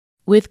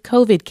With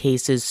COVID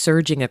cases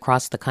surging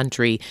across the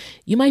country,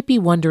 you might be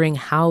wondering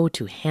how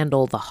to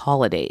handle the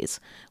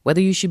holidays,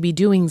 whether you should be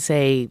doing,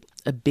 say,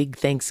 a big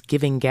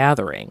Thanksgiving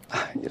gathering.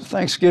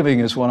 Thanksgiving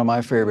is one of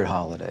my favorite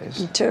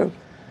holidays. Me too.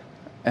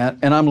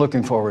 And I'm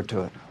looking forward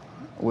to it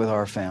with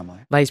our family.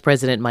 Vice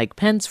President Mike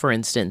Pence, for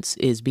instance,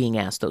 is being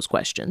asked those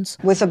questions.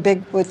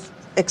 With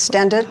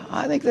extended?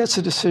 I think that's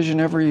a decision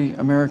every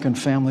American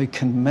family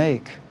can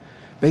make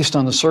based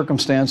on the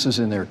circumstances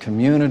in their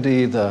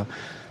community, the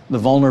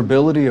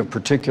vulnerability of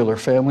particular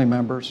family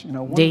members.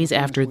 Days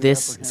after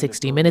this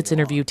 60 Minutes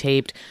interview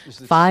taped,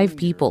 5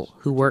 people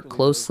who work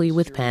closely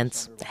with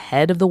Pence, the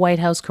head of the White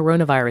House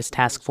coronavirus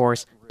task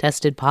force,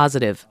 tested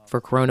positive for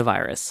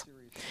coronavirus.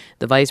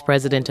 The vice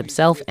president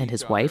himself and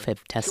his wife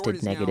have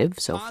tested negative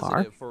so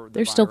far.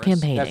 They're still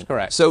campaigning. That's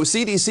correct. So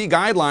CDC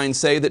guidelines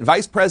say that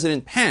Vice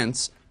President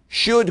Pence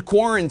should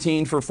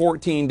quarantine for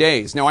 14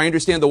 days. Now, I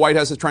understand the White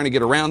House is trying to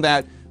get around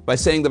that by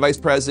saying the vice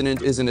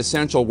president is an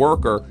essential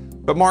worker.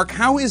 But, Mark,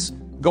 how is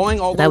going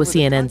all That was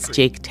over the CNN's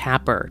country? Jake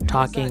Tapper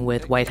talking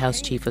with White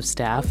House Chief of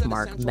Staff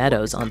Mark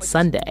Meadows on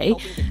Sunday.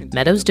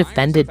 Meadows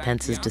defended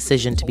Pence's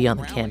decision to be on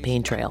the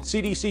campaign trail.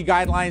 CDC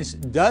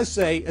guidelines does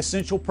say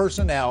essential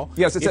personnel.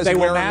 Yes, it says they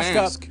wear a mask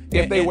mask. up,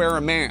 If they wear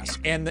a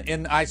mask.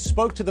 And I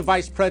spoke to the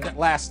vice president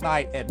last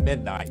night at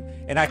midnight,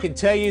 and I can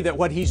tell you that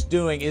what he's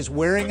doing is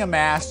wearing a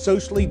mask,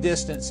 socially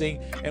distancing,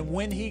 and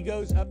when he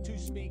goes up to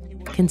speak...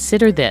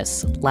 Consider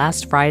this.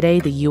 Last Friday,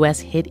 the U.S.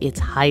 hit its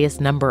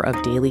highest number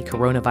of daily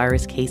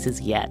coronavirus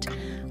cases yet.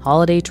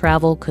 Holiday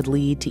travel could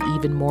lead to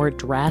even more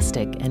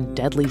drastic and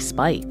deadly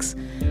spikes.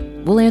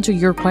 We'll answer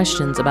your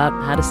questions about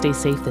how to stay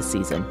safe this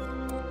season.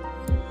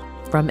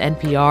 From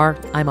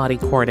NPR, I'm Audie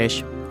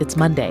Cordish. It's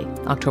Monday,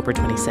 October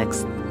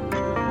 26th.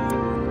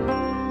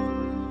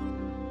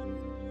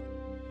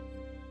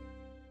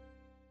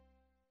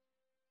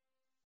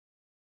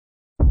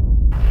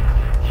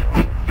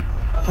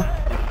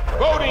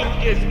 Voting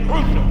is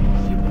crucial,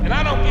 and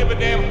I don't give a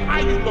damn how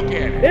you look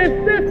at it.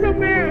 Is this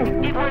America?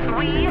 It was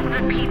we,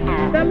 the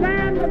people. The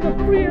land of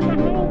the free and the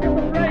home of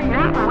the brave.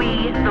 Not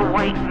we, the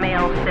white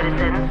male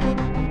citizens.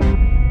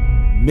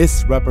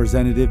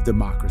 Misrepresentative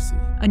Democracy.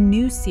 A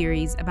new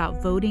series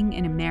about voting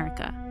in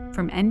America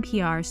from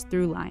NPR's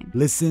Throughline.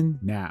 Listen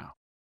now.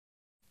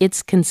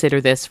 It's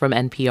Consider This from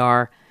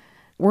NPR.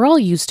 We're all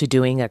used to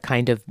doing a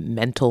kind of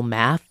mental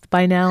math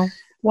by now.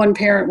 One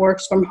parent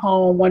works from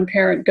home, one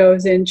parent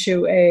goes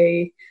into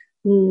a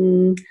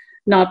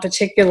not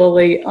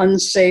particularly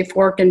unsafe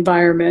work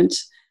environment.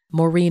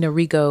 Maureen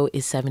Arrigo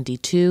is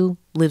 72,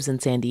 lives in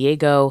San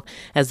Diego.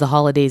 As the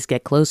holidays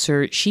get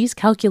closer, she's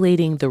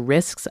calculating the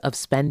risks of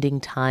spending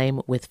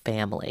time with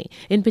family,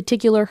 in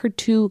particular her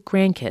 2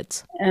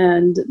 grandkids.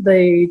 And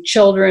the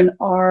children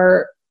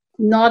are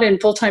not in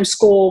full-time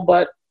school,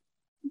 but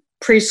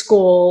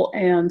preschool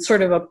and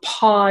sort of a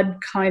pod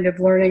kind of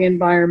learning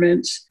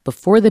environment.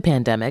 Before the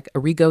pandemic,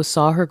 Arrigo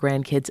saw her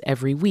grandkids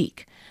every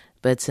week.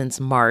 But since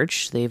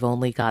March, they've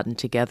only gotten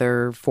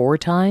together 4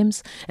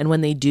 times. And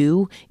when they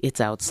do, it's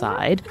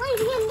outside.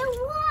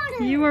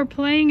 You are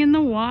playing in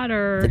the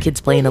water. The kids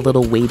play in a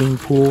little wading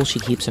pool she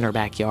keeps in her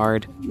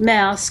backyard.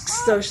 Masks,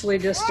 socially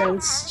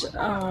distanced.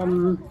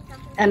 And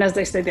as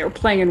they say, they were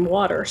playing in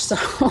water. So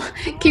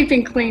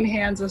keeping clean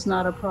hands was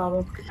not a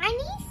problem.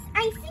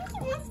 I think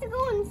he wants to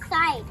go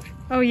inside.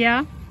 Oh,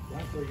 yeah?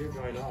 That's where you're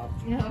going off.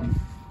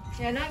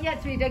 Yeah, not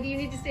yet, sweetie Dougie. You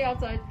need to stay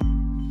outside.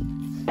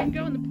 You can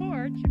go in the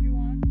porch if you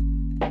want.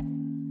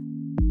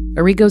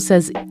 Arrigo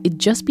says it'd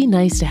just be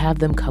nice to have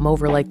them come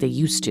over like they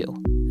used to.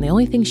 And the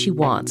only thing she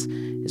wants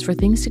is for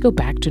things to go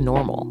back to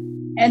normal.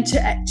 And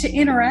to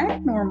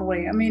interact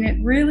normally. I mean,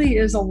 it really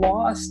is a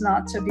loss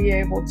not to be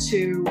able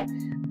to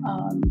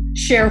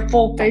share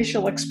full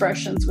facial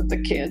expressions with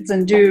the kids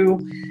and do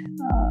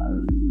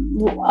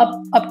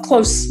up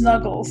close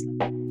snuggles.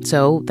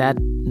 So that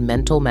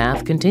mental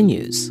math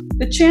continues.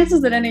 The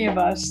chances that any of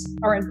us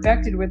are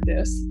infected with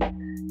this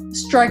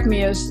strike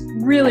me as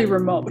really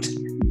remote,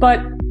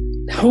 but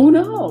who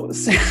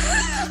knows?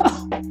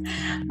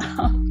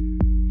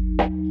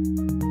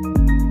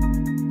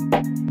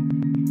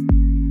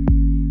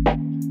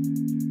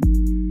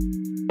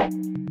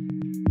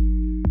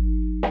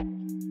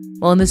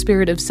 Well, in the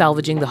spirit of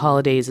salvaging the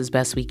holidays as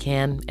best we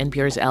can,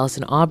 NPR's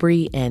Allison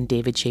Aubrey and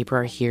David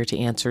Shaper are here to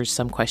answer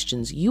some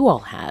questions you all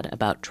had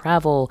about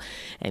travel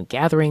and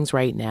gatherings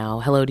right now.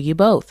 Hello to you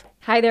both.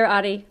 Hi there,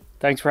 Audie.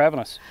 Thanks for having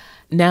us.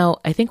 Now,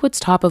 I think what's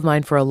top of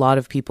mind for a lot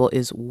of people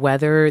is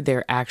whether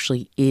there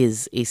actually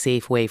is a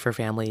safe way for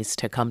families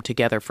to come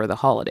together for the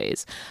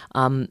holidays.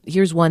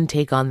 Here's one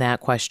take on that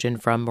question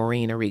from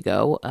Maureen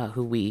Arrigo,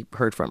 who we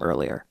heard from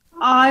earlier.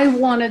 I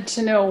wanted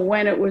to know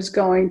when it was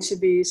going to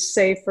be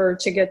safer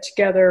to get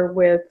together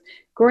with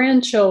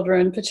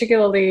grandchildren,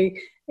 particularly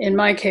in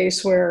my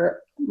case where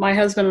my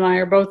husband and I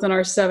are both in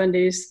our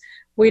 70s.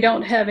 We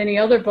don't have any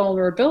other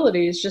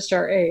vulnerabilities, just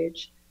our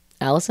age.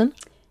 Allison?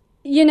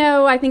 You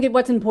know, I think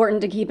what's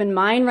important to keep in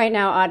mind right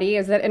now, Audie,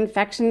 is that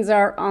infections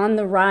are on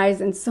the rise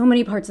in so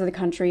many parts of the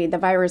country. The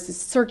virus is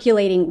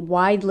circulating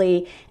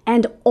widely,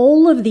 And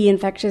all of the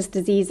infectious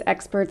disease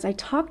experts I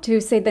talked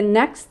to say the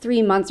next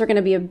 3 months are going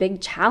to be a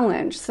big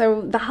challenge.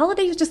 So the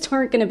holidays just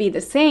aren't going to be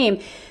the same.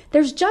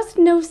 There's just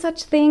no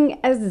such thing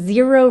as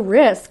zero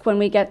risk when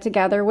we get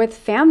together with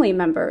family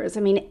members.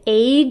 I mean,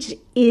 age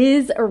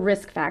is a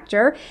risk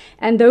factor.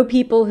 And though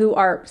people who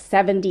are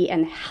 70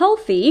 and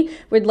healthy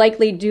would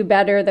likely do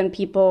better than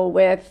people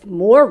with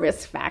more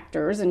risk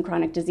factors and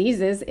chronic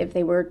diseases if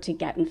they were to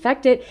get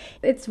infected,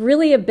 it's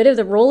really a bit of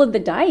the roll of the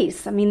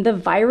dice. I mean, the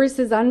virus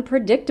is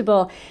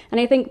unpredictable. And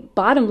I think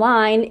bottom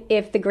line,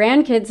 if the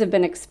grandkids have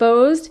been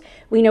exposed,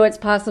 we know it's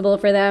possible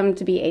for them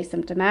to be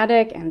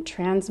asymptomatic and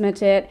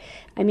transmit it.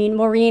 I mean,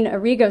 Maureen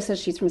Arrigo says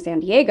she's from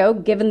San Diego.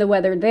 Given the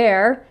weather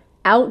there,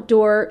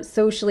 outdoor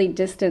socially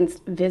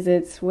distanced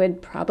visits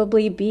would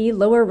probably be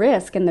lower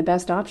risk and the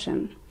best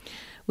option.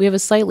 We have a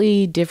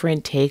slightly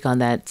different take on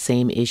that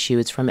same issue.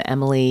 It's from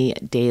Emily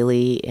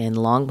Daly in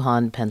Long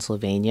Pond,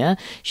 Pennsylvania.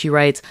 She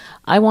writes,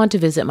 I want to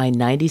visit my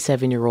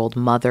 97-year-old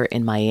mother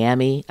in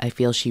Miami. I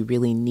feel she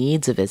really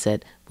needs a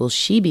visit. Will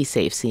she be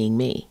safe seeing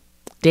me?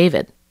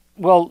 David.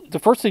 Well, the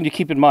first thing to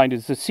keep in mind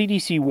is the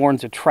CDC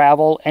warns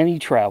that any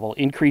travel,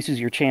 increases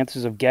your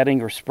chances of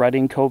getting or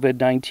spreading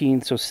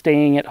COVID-19. So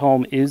staying at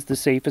home is the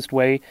safest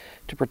way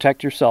to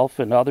protect yourself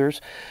and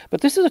others.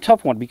 But this is a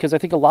tough one because I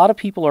think a lot of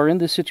people are in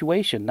this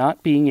situation,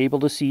 not being able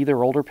to see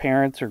their older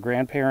parents or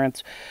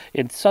grandparents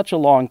in such a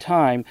long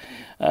time.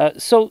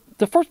 So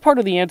the first part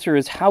of the answer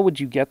is, how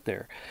would you get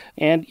there?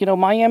 And,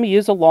 Miami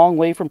is a long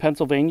way from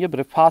Pennsylvania, but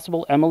if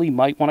possible, Emily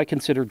might want to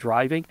consider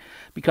driving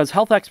because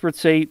health experts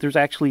say there's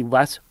actually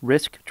less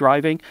risk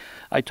driving.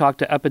 I talked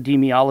to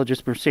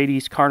epidemiologist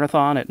Mercedes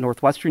Carnathon at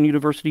Northwestern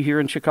University here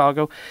in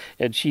Chicago,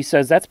 and she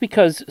says that's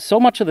because so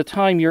much of the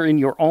time you're in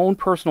your own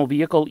personal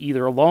vehicle,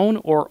 either alone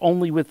or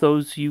only with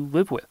those you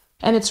live with.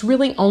 And it's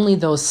really only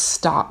those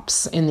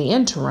stops in the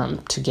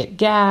interim to get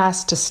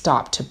gas, to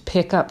stop to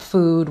pick up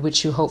food,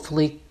 which you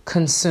hopefully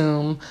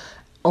consume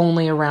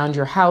only around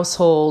your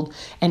household,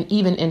 and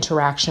even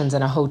interactions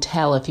in a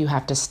hotel if you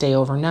have to stay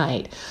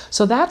overnight.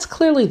 So that's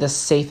clearly the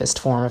safest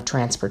form of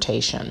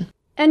transportation.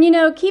 And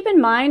keep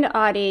in mind,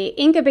 Audie,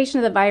 incubation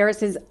of the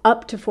virus is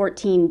up to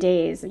 14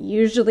 days.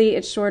 Usually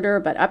it's shorter,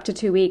 but up to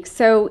 2 weeks.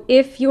 So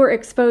if you're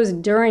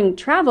exposed during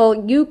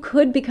travel, you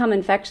could become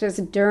infectious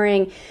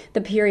during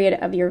the period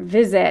of your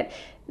visit.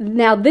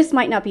 Now, this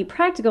might not be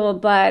practical,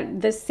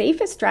 but the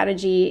safest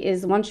strategy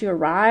is once you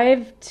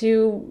arrive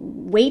to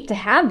wait to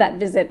have that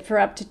visit for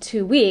up to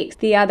 2 weeks.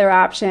 The other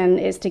option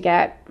is to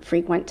get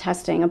frequent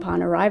testing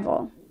upon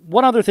arrival.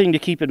 One other thing to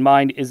keep in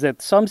mind is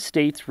that some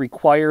states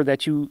require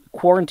that you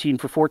quarantine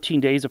for 14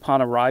 days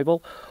upon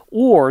arrival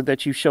or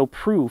that you show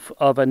proof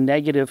of a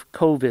negative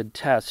COVID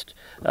test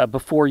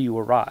before you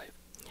arrive.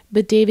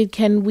 But David,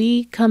 can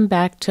we come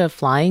back to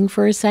flying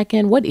for a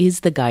second? What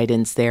is the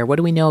guidance there? What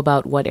do we know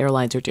about what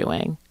airlines are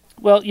doing?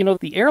 Well,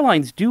 the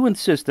airlines do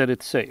insist that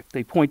it's safe.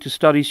 They point to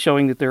studies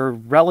showing that there are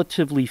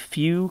relatively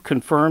few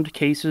confirmed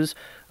cases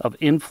of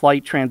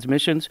in-flight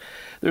transmissions.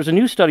 There's a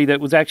new study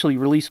that was actually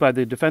released by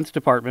the Defense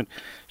Department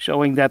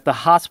showing that the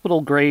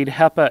hospital-grade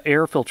HEPA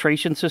air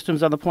filtration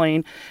systems on the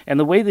plane and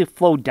the way they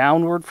flow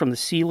downward from the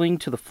ceiling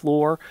to the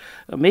floor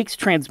makes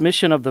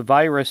transmission of the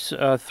virus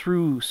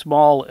through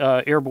small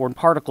airborne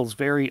particles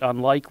very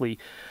unlikely.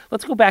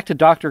 Let's go back to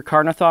Dr.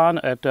 Carnathon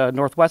at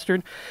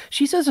Northwestern.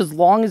 She says as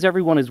long as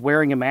everyone is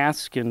wearing a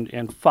mask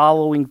and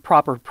following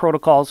proper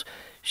protocols,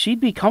 she'd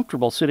be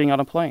comfortable sitting on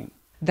a plane.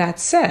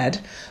 That said,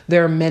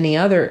 there are many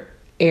other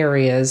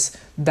areas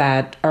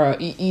that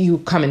you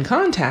come in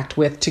contact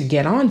with to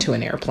get onto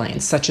an airplane,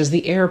 such as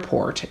the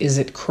airport. Is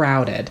it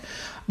crowded?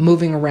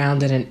 Moving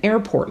around at an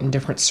airport in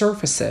different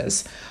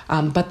surfaces.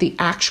 But the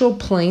actual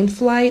plane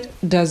flight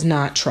does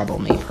not trouble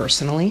me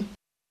personally.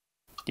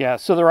 Yeah,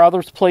 so there are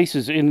other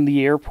places in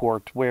the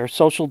airport where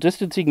social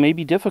distancing may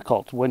be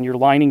difficult. When you're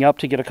lining up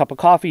to get a cup of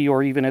coffee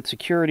or even at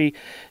security,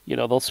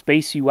 they'll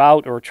space you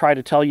out or try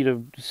to tell you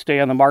to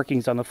stay on the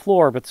markings on the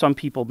floor, but some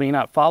people may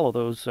not follow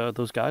those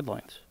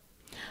guidelines.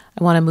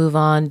 I want to move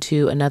on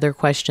to another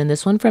question.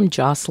 This one from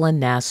Jocelyn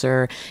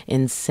Nasser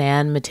in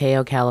San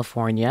Mateo,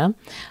 California.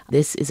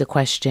 This is a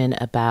question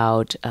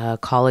about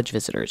college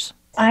visitors.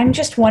 I'm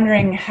just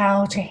wondering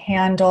how to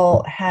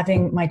handle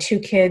having my two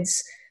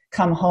kids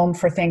come home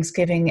for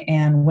Thanksgiving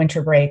and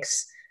winter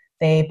breaks.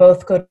 They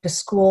both go to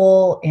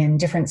school in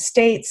different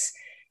states,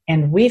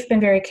 and we've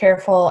been very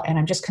careful, and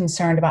I'm just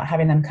concerned about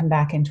having them come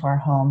back into our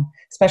home,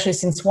 especially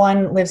since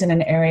one lives in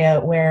an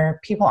area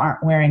where people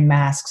aren't wearing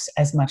masks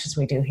as much as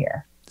we do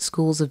here.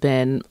 Schools have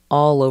been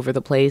all over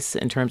the place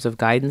in terms of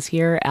guidance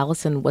here.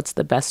 Allison, what's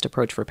the best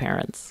approach for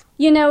parents?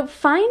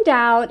 Find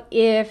out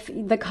if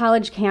the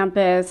college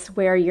campus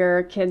where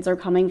your kids are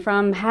coming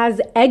from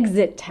has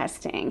exit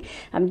testing.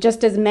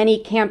 Just as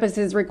many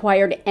campuses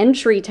required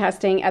entry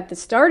testing at the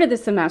start of the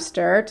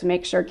semester to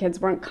make sure kids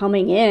weren't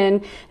coming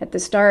in at the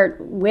start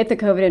with a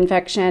COVID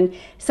infection,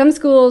 some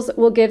schools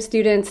will give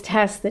students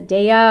tests the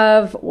day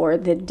of or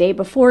the day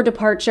before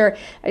departure.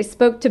 I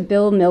spoke to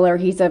Bill Miller.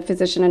 He's a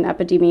physician and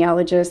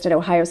epidemiologist at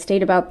Ohio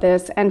State about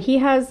this, and he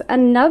has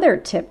another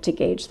tip to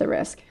gauge the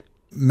risk.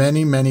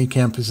 Many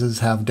campuses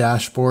have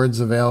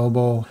dashboards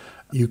available.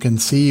 You can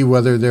see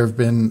whether there have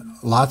been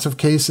lots of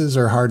cases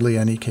or hardly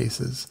any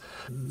cases.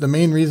 The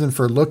main reason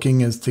for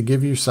looking is to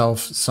give yourself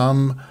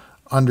some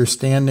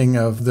understanding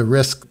of the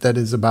risk that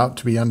is about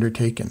to be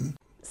undertaken.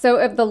 So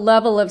if the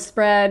level of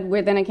spread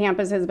within a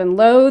campus has been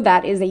low,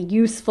 that is a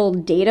useful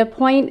data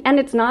point, and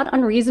it's not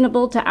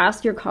unreasonable to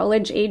ask your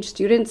college-age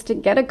students to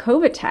get a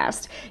COVID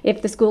test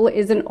if the school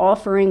isn't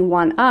offering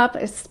one up,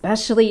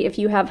 especially if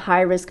you have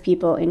high-risk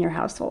people in your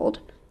household.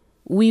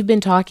 We've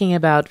been talking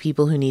about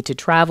people who need to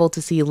travel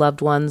to see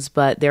loved ones,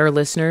 but there are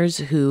listeners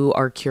who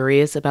are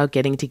curious about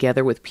getting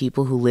together with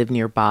people who live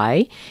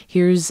nearby.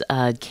 Here's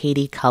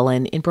Katie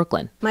Cullen in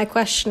Brooklyn. My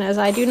question is,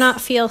 I do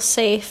not feel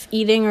safe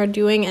eating or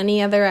doing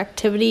any other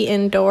activity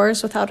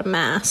indoors without a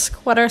mask.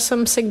 What are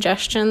some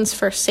suggestions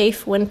for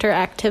safe winter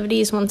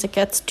activities once it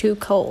gets too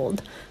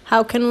cold?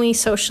 How can we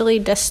socially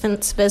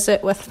distance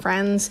visit with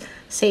friends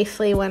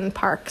safely when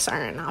parks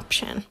are an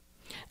option?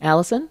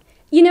 Allison?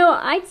 You know,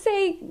 I'd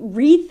say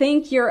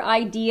rethink your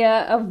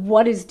idea of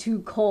what is too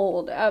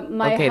cold.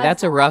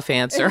 That's a rough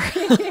answer.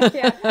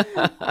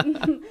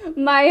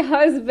 My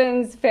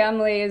husband's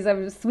family is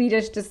of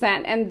Swedish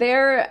descent, and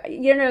they're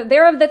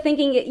of the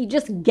thinking that you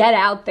just get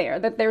out there,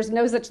 that there's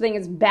no such thing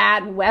as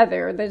bad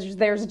weather.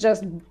 There's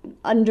just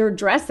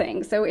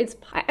underdressing. So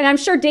and I'm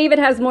sure David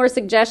has more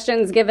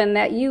suggestions given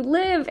that you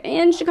live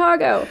in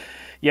Chicago.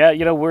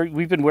 Yeah,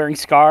 we've been wearing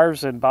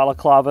scarves and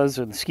balaclavas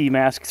and ski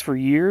masks for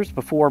years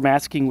before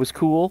masking was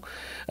cool.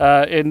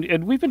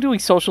 And we've been doing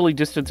socially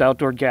distanced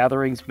outdoor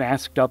gatherings,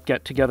 masked up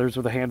get-togethers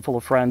with a handful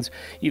of friends,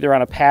 either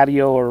on a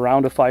patio or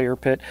around a fire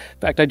pit. In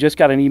fact, I just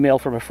got an email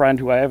from a friend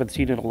who I haven't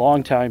seen in a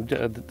long time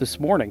this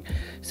morning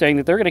saying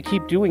that they're going to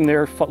keep doing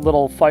their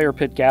little fire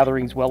pit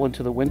gatherings well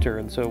into the winter,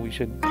 and so we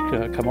should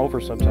come over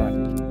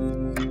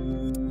sometime.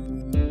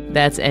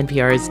 That's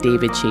NPR's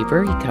David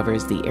Shaper. He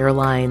covers the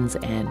airlines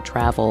and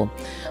travel.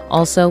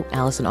 Also,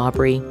 Allison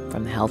Aubrey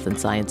from the Health and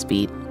Science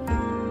Beat.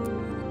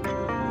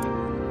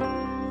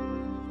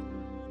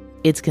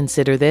 It's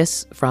Consider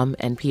This from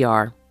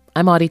NPR.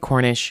 I'm Audie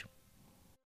Cornish.